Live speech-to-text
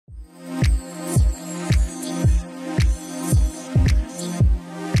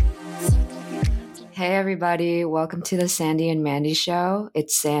Hey, everybody. Welcome to the Sandy and Mandy Show.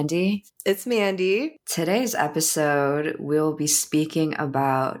 It's Sandy. It's Mandy. Today's episode, we'll be speaking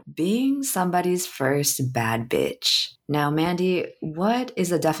about being somebody's first bad bitch. Now, Mandy, what is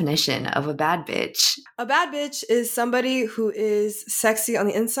the definition of a bad bitch? A bad bitch is somebody who is sexy on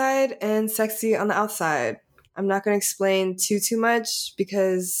the inside and sexy on the outside. I'm not going to explain too much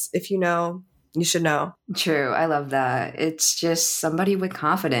because if you know, you should know. True. I love that. It's just somebody with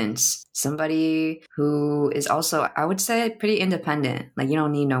confidence, somebody who is also, I would say, pretty independent. Like you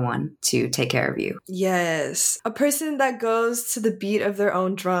don't need no one to take care of you. Yes. A person that goes to the beat of their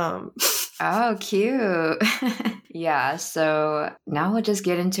own drum. Oh, cute. Yeah, so now we'll just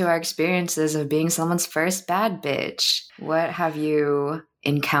get into our experiences of being someone's first bad bitch. What have you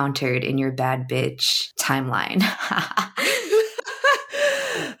encountered in your bad bitch timeline?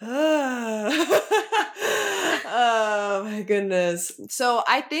 Oh my goodness. So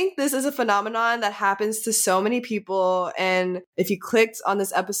I think this is a phenomenon that happens to so many people. And if you clicked on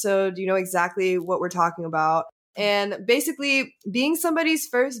this episode, you know exactly what we're talking about. And basically, being somebody's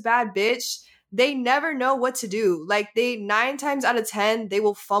first bad bitch, they never know what to do. Like 9 times out of 10, they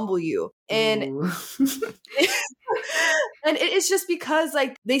will fumble you. And and it is just because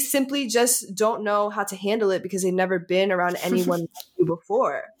like they simply just don't know how to handle it because they've never been around anyone like you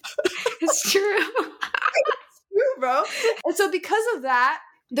before. It's true. True, bro. And so because of that,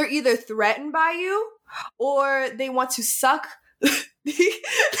 they're either threatened by you or they want to suck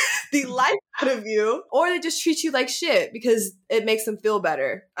the life out of you, or they just treat you like shit because it makes them feel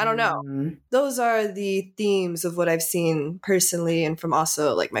better. I don't know. Those are the themes of what I've seen personally and from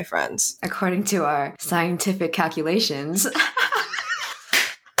also like my friends. According to our scientific calculations.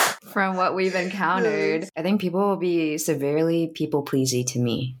 From what we've encountered, I think people will be severely people-pleasy to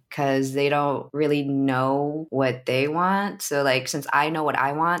me because they don't really know what they want. So like, since I know what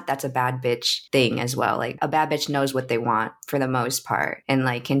I want, that's a bad bitch thing as well. Like a bad bitch knows what they want for the most part and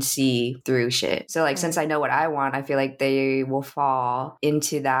like can see through shit. So like, since I know what I want, I feel like they will fall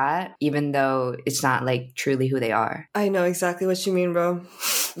into that even though it's not like truly who they are. I know exactly what you mean, bro.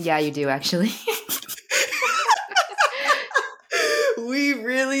 Yeah, you do actually. We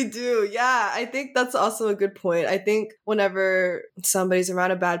really do. Yeah, I think that's also a good point. I think whenever somebody's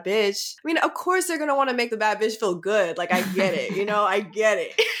around a bad bitch, I mean, of course they're going to want to make the bad bitch feel good. Like, I get it. You know, I get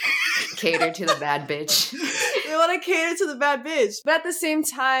it. Cater to the bad bitch. They want to cater to the bad bitch. But at the same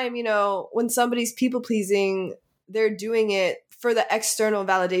time, you know, when somebody's people pleasing, they're doing it for the external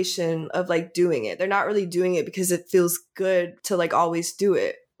validation of like doing it. They're not really doing it because it feels good to like always do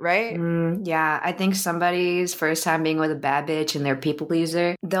it. Right? Yeah, I think somebody's first time being with a bad bitch and they're people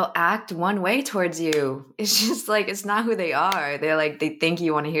pleaser, they'll act one way towards you. It's just like, it's not who they are. They're like, they think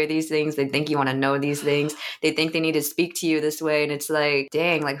you want to hear these things. They think you want to know these things. They think they need to speak to you this way. And it's like,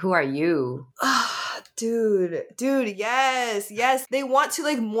 dang, like, who are you? Dude, yes. They want to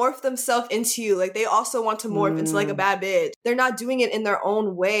like morph themselves into you. Like they also want to morph into like a bad bitch. They're not doing it in their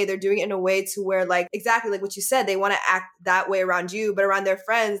own way. They're doing it in a way to where like, exactly like what you said, they want to act that way around you, but around their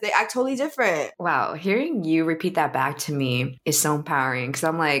friends, they act totally different. Wow, hearing you repeat that back to me is so empowering because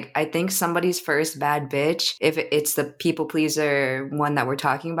I'm like, I think somebody's first bad bitch, if it's the people pleaser one that we're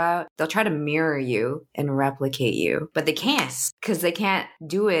talking about, they'll try to mirror you and replicate you, but they can't because they can't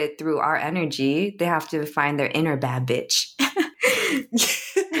do it through our energy. They have to find their inner bad bitch.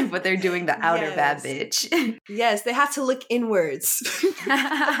 But they're doing the outer bad bitch. Yes, they have to look inwards.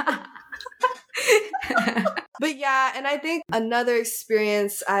 But yeah, and I think another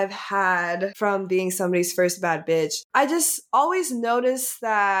experience I've had from being somebody's first bad bitch, I just always notice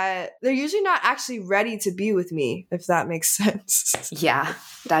that they're usually not actually ready to be with me, if that makes sense. Yeah,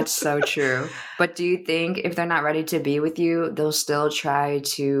 that's so true. But do you think if they're not ready to be with you, they'll still try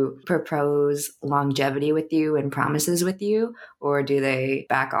to propose longevity with you and promises with you? Or do they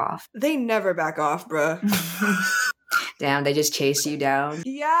back off? They never back off, bruh. Damn, they just chase you down.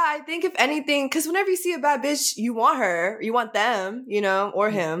 Yeah, I think if anything, because whenever you see a bad bitch, you want her, you want them, you know, or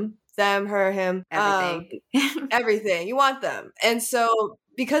him, them, her, him, everything. Everything. You want them. And so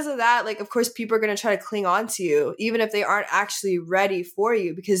because of that, like, of course, people are going to try to cling on to you, even if they aren't actually ready for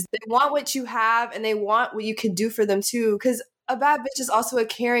you, because they want what you have and they want what you can do for them too. Because a bad bitch is also a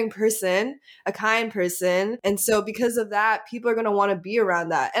caring person, a kind person. And so because of that, people are going to want to be around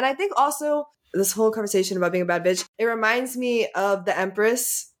that. And I think also this whole conversation about being a bad bitch, it reminds me of the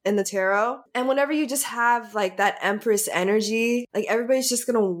Empress in the tarot. And whenever you just have like that Empress energy, like everybody's just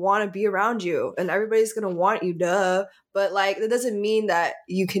going to want to be around you and everybody's going to want you, duh. But like, that doesn't mean that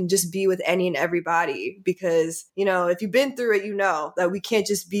you can just be with any and everybody because, you know, if you've been through it, you know that we can't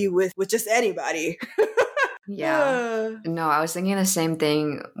just be with just anybody. Yeah. No, I was thinking the same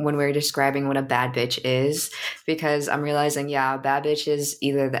thing when we were describing what a bad bitch is, because I'm realizing, yeah, a bad bitch is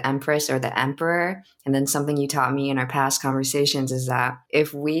either the empress or the emperor. And then something you taught me in our past conversations is that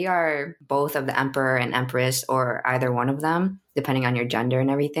if we are both of the emperor and empress, or either one of them, depending on your gender and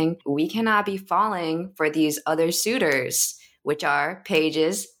everything, we cannot be falling for these other suitors, which are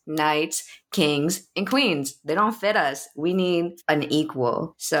pages, knights, kings, and queens. They don't fit us. We need an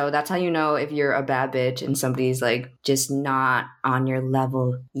equal. So that's how you know if you're a bad bitch and somebody's like just not on your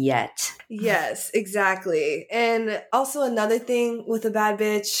level yet. Yes, exactly. And also another thing with a bad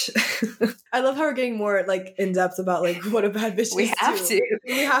bitch, I love how we're getting more like in depth about like what a bad bitch We is. have to.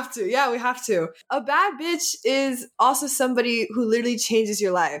 We have to. Yeah, we have to. A bad bitch is also somebody who literally changes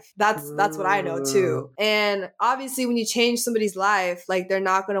your life. That's what I know too. And obviously when you change somebody's life, like they're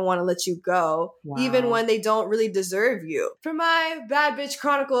not going to want to let you go. Wow. Even when they don't really deserve you. For my bad bitch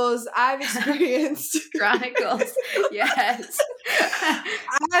chronicles, I've experienced Chronicles. Yes.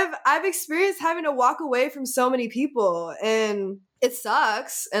 I've experienced having to walk away from so many people, and it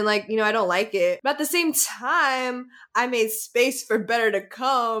sucks, and like, you know, I don't like it. But at the same time, I made space for better to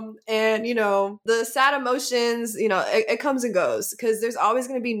come, and you know, the sad emotions, you know, it comes and goes because there's always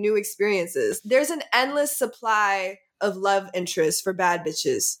going to be new experiences. There's an endless supply of love interest for bad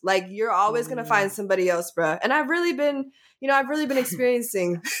bitches. Like you're always gonna find somebody else, bruh. And I've really been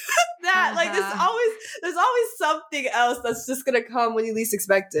experiencing that. Like there's always something else that's just gonna come when you least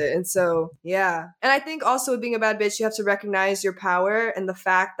expect it. And so yeah. And I think also with being a bad bitch, you have to recognize your power and the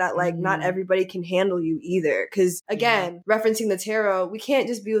fact that like not everybody can handle you either. Cause again, referencing the tarot, we can't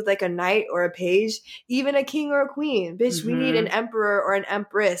just be with like a knight or a page, even a king or a queen. Bitch, we need an emperor or an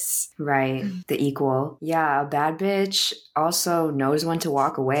empress. Right. The equal. Yeah, a bad bitch also knows when to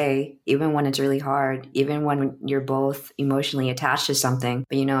walk away, even when it's really hard, even when you're both emotionally attached to something,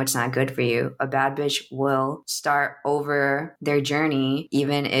 but you know it's not good for you. A bad bitch will start over their journey,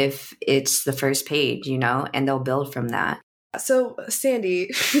 even if it's the first page, you know, and they'll build from that. So,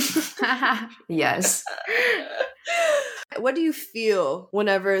 Sandy. Yes. What do you feel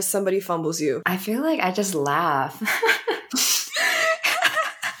whenever somebody fumbles you? I feel like I just laugh.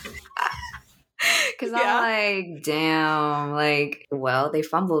 Because I'm like, damn, like, well, they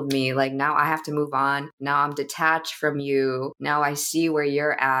fumbled me. Like, now I have to move on. Now I'm detached from you. Now I see where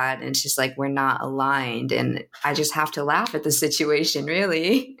you're at. And it's just like, we're not aligned. And I just have to laugh at the situation,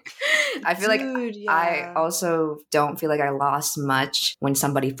 really. I feel like I also don't feel like I lost much when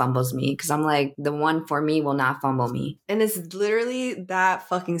somebody fumbles me. Because I'm like, the one for me will not fumble me. And it's literally that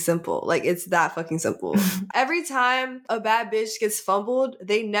fucking simple. Like, it's that fucking simple. Every time a bad bitch gets fumbled,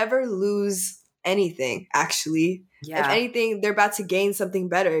 they never lose anything, actually. Yeah. If anything, they're about to gain something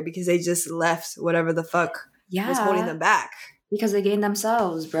better because they just left whatever the fuck was holding them back. Because they gained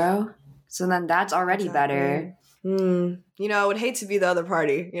themselves, bro. So then that's already better. You know, I would hate to be the other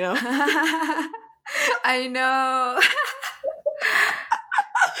party, you know? I know.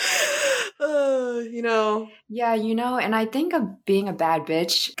 You know. Yeah, you know, and I think of being a bad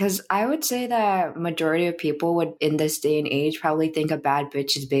bitch, because I would say that majority of people would, in this day and age, probably think a bad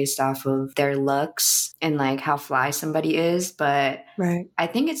bitch is based off of their looks and like how fly somebody is. But I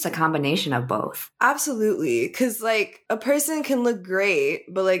think it's a combination of both. Absolutely. Because like a person can look great,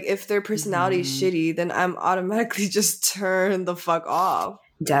 but like if their personality is shitty, then I'm automatically just turn the fuck off.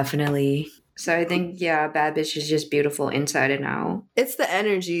 Definitely. So I think, yeah, bad bitch is just beautiful inside and out. It's the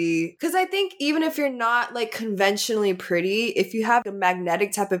energy. Because I think even if you're not like conventionally pretty, if you have a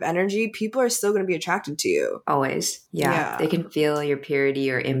magnetic type of energy, people are still going to be attracted to you. Always. Yeah. They can feel your purity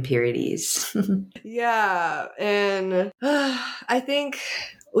or impurities. Yeah. And I think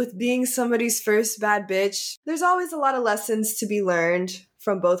with being somebody's first bad bitch, there's always a lot of lessons to be learned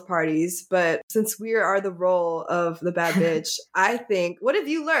from both parties. But since we are the role of the bad bitch, I think, what have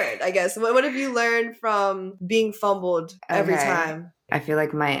you learned, I guess? What have you learned from being fumbled every time? I feel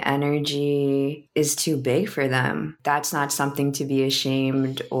like my energy is too big for them. That's not something to be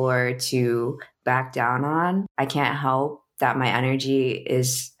ashamed or to back down on. I can't help that my energy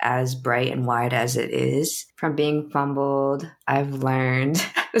is as bright and wide as it is. From being fumbled, I've learned...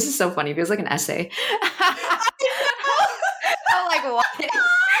 This is so funny. It feels like an essay. I'm like, what?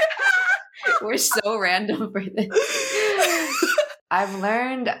 We're so random for this. I've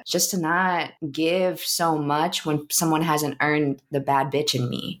learned just to not give so much when someone hasn't earned the bad bitch in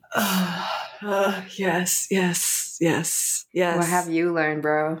me. Yes. What have you learned,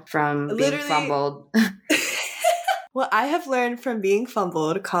 bro, from being fumbled? Well, I have learned from being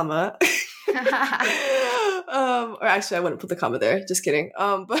fumbled, Or actually, I wouldn't put the comma there. Just kidding.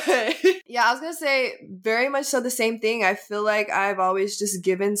 But yeah, I was gonna say very much so the same thing. I feel like I've always just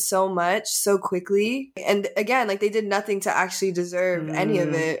given so much so quickly, and again, like they did nothing to actually deserve any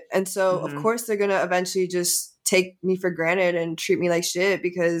of it, and so of course they're gonna eventually just take me for granted and treat me like shit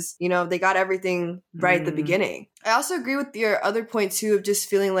because, you know, they got everything right at the beginning. I also agree with your other point too of just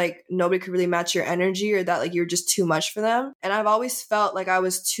feeling like nobody could really match your energy or that like you're just too much for them. And I've always felt like I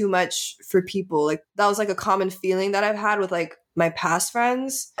was too much for people. Like that was like a common feeling that I've had with like my past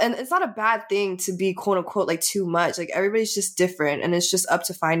friends. And it's not a bad thing to be quote unquote like too much. Like everybody's just different and it's just up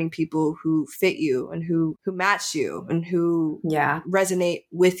to finding people who fit you and who match you and who resonate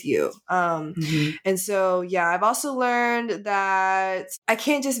with you. And so yeah, I've also learned that I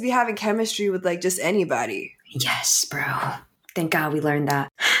can't just be having chemistry with like just anybody. Yes, bro. Thank God we learned that.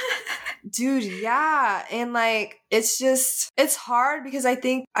 Dude, yeah. And like it's hard because I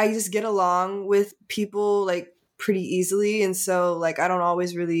think I just get along with people like pretty easily. And so like I don't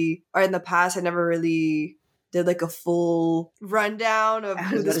always really, or in the past I never really did like a full rundown of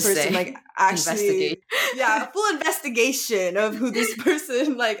who this person like actually a full investigation of who this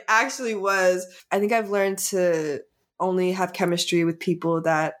person like actually was. I think I've learned to only have chemistry with people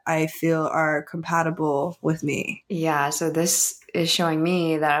that I feel are compatible with me. Yeah, so this is showing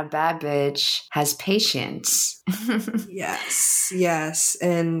me that a bad bitch has patience. Yes.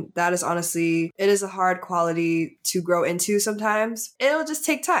 And that is honestly, it is a hard quality to grow into sometimes. It'll just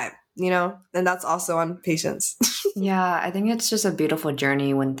take time, you know? And that's also on patience. Yeah, I think it's just a beautiful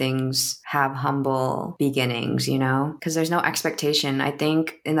journey when things have humble beginnings, you know? Because there's no expectation. I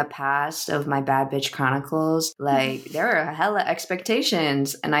think in the past of my Bad Bitch Chronicles, like there were hella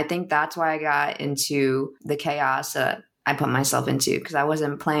expectations. And I think that's why I got into the chaos that I put myself into because I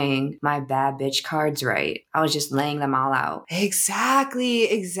wasn't playing my bad bitch cards right. I was just laying them all out. Exactly.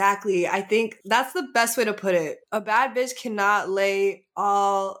 I think that's the best way to put it. A bad bitch cannot lay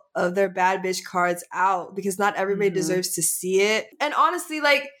all of their bad bitch cards out because not everybody deserves to see it. And honestly,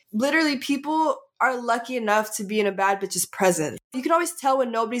 like literally people are lucky enough to be in a bad bitch's presence. You can always tell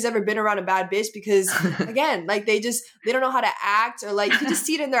when nobody's ever been around a bad bitch because again, like they don't know how to act or like you can just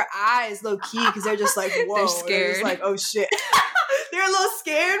see it in their eyes low key because they're just like, whoa. They're scared. They're just like, oh shit. They're a little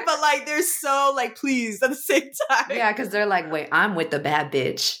scared, but like they're so like pleased at the same time. Yeah, because they're like, wait, I'm with the bad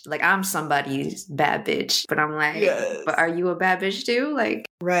bitch. Like I'm somebody's bad bitch. But I'm like, but are you a bad bitch too? Like,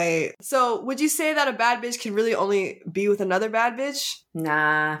 right. So would you say that a bad bitch can really only be with another bad bitch?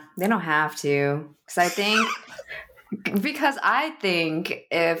 Nah, they don't have to. Because I think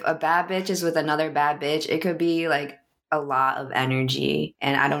if a bad bitch is with another bad bitch, it could be like a lot of energy.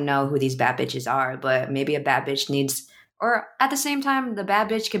 And I don't know who these bad bitches are, but maybe a bad bitch needs, or at the same time, the bad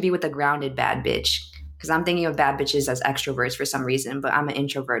bitch could be with a grounded bad bitch. Because I'm thinking of bad bitches as extroverts for some reason, but I'm an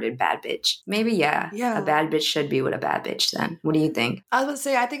introverted bad bitch. Maybe, yeah. A bad bitch should be with a bad bitch then. What do you think? I was going to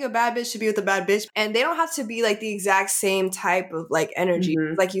say, I think a bad bitch should be with a bad bitch. And they don't have to be like the exact same type of like energy.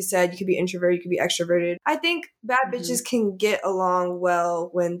 Like you said, you could be introverted, you could be extroverted. I think bad bitches can get along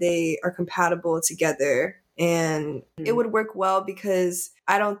well when they are compatible together. And it would work well because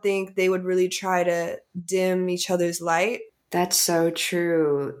I don't think they would really try to dim each other's light. That's so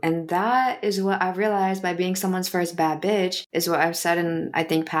true. And that is what I've realized by being someone's first bad bitch is what I've said in, I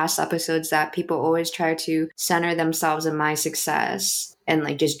think, past episodes that people always try to center themselves in my success and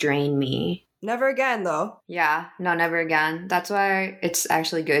like just drain me. Never again, though. Yeah, no, never again. That's why it's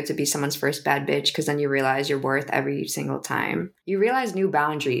actually good to be someone's first bad bitch because then you realize your worth every single time. You realize new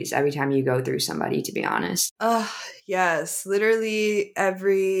boundaries every time you go through somebody, to be honest. Yes. Literally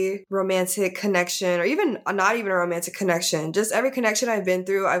every romantic connection or even not even a romantic connection, just every connection I've been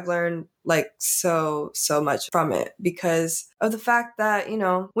through, I've learned like so much from it because of the fact that, you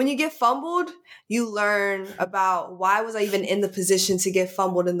know, when you get fumbled, you learn about why was I even in the position to get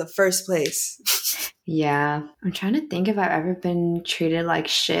fumbled in the first place. Yeah. I'm trying to think if I've ever been treated like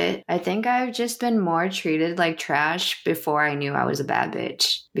shit. I think I've just been more treated like trash before I knew I was a bad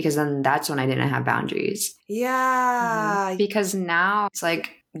bitch because then that's when I didn't have boundaries. Yeah. Because now it's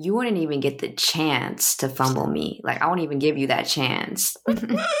like, you wouldn't even get the chance to fumble me. Like, I won't even give you that chance.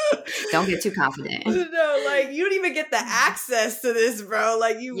 Don't get too confident. No, like, you don't even get the access to this, bro.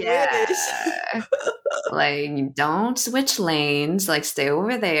 Like, you wish. Like, don't switch lanes. Like, stay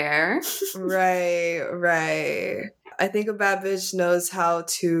over there. Right. I think a bad bitch knows how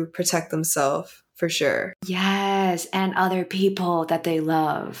to protect themselves. For sure. Yes. And other people that they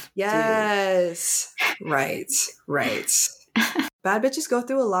love. Yes. Dude. Right. Bad bitches go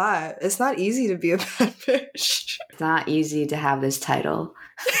through a lot. It's not easy to be a bad bitch. It's not easy to have this title.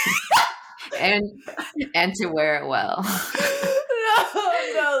 and to wear it well.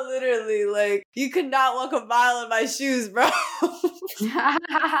 No, literally, like, you could not walk a mile in my shoes, bro.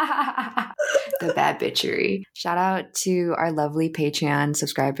 The bad bitchery. Shout out to our lovely Patreon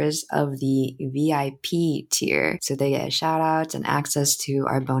subscribers of the VIP tier. So they get shout outs and access to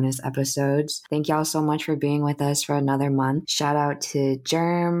our bonus episodes. Thank y'all so much for being with us for another month. Shout out to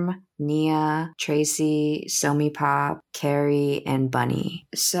Germ, Nia, Tracy, Somi Pop, Carrie, and Bunny.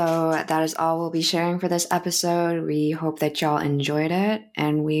 So that is all we'll be sharing for this episode. We hope that y'all enjoyed it,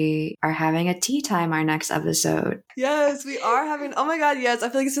 and we are having a tea time our next episode. Yes, we are having. Oh my god, yes! I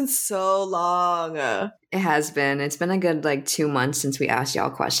feel like it's been so long. It has been. It's been a good 2 months since we asked y'all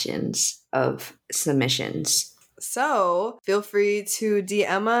questions of submissions. So feel free to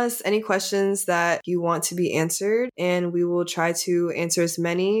DM us any questions that you want to be answered, and we will try to answer as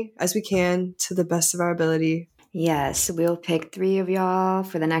many as we can to the best of our ability. Yes, we'll pick 3 of y'all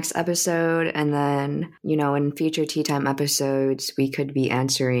for the next episode, and then, in future Tea Time episodes, we could be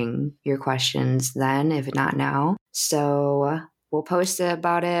answering your questions then, if not now. So we'll post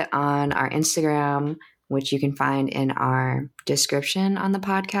about it on our Instagram, which you can find in our description on the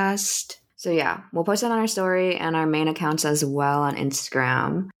podcast. So yeah, we'll post it on our story and our main accounts as well on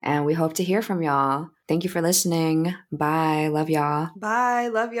Instagram. And we hope to hear from y'all. Thank you for listening. Bye. Love y'all. Bye.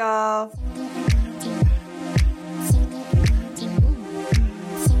 Love y'all.